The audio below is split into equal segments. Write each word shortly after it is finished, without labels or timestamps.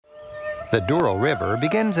The Douro River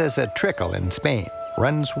begins as a trickle in Spain,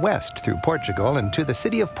 runs west through Portugal and to the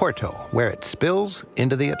city of Porto, where it spills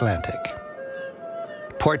into the Atlantic.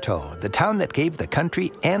 Porto, the town that gave the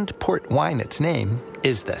country and port wine its name,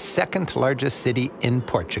 is the second largest city in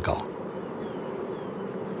Portugal.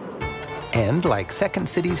 And like second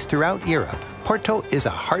cities throughout Europe, Porto is a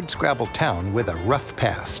hardscrabble town with a rough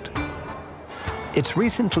past. It's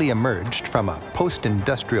recently emerged from a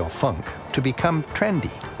post-industrial funk to become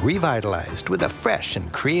trendy, revitalized with a fresh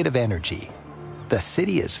and creative energy. The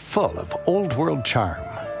city is full of old-world charm.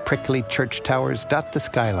 Prickly church towers dot the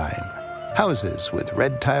skyline. Houses with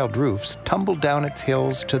red-tiled roofs tumble down its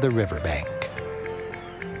hills to the riverbank.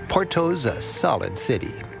 Porto's a solid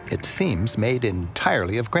city. It seems made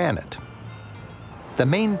entirely of granite. The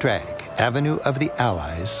main drag, Avenue of the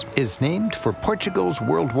Allies, is named for Portugal's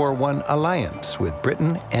World War I alliance with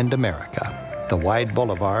Britain and America. The wide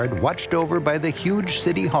boulevard, watched over by the huge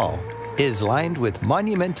city hall, is lined with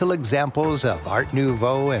monumental examples of Art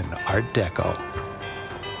Nouveau and Art Deco.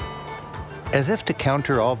 As if to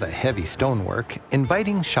counter all the heavy stonework,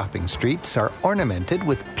 inviting shopping streets are ornamented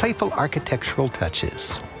with playful architectural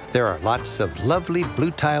touches. There are lots of lovely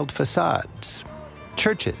blue-tiled facades.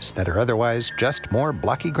 Churches that are otherwise just more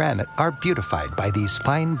blocky granite are beautified by these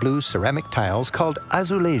fine blue ceramic tiles called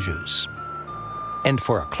azulejos. And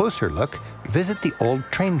for a closer look, visit the old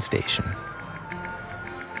train station.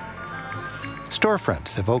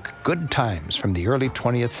 Storefronts evoke good times from the early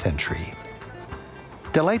 20th century.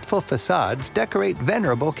 Delightful facades decorate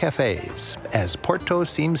venerable cafes, as Porto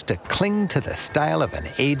seems to cling to the style of an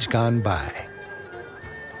age gone by.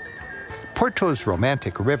 Porto's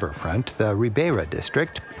romantic riverfront, the Ribeira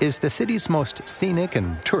district, is the city's most scenic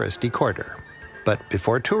and touristy quarter. But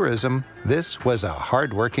before tourism, this was a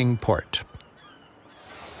hard-working port.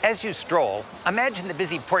 As you stroll, imagine the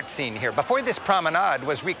busy port scene here before this promenade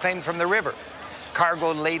was reclaimed from the river.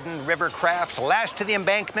 Cargo-laden river craft lashed to the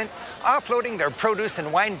embankment, offloading their produce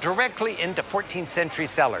and wine directly into 14th century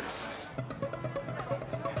cellars.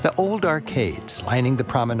 The old arcades lining the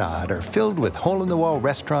promenade are filled with hole-in-the-wall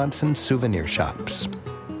restaurants and souvenir shops.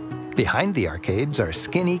 Behind the arcades are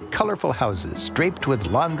skinny, colorful houses draped with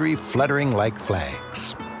laundry fluttering like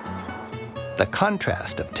flags. The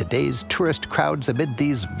contrast of today's tourist crowds amid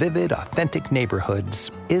these vivid, authentic neighborhoods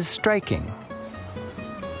is striking.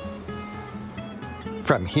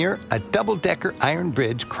 From here, a double-decker iron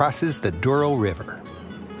bridge crosses the Douro River.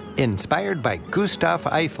 Inspired by Gustav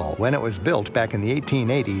Eiffel when it was built back in the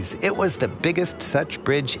 1880s, it was the biggest such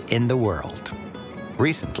bridge in the world.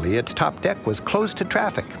 Recently, its top deck was closed to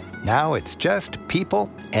traffic. Now it's just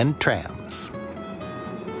people and trams.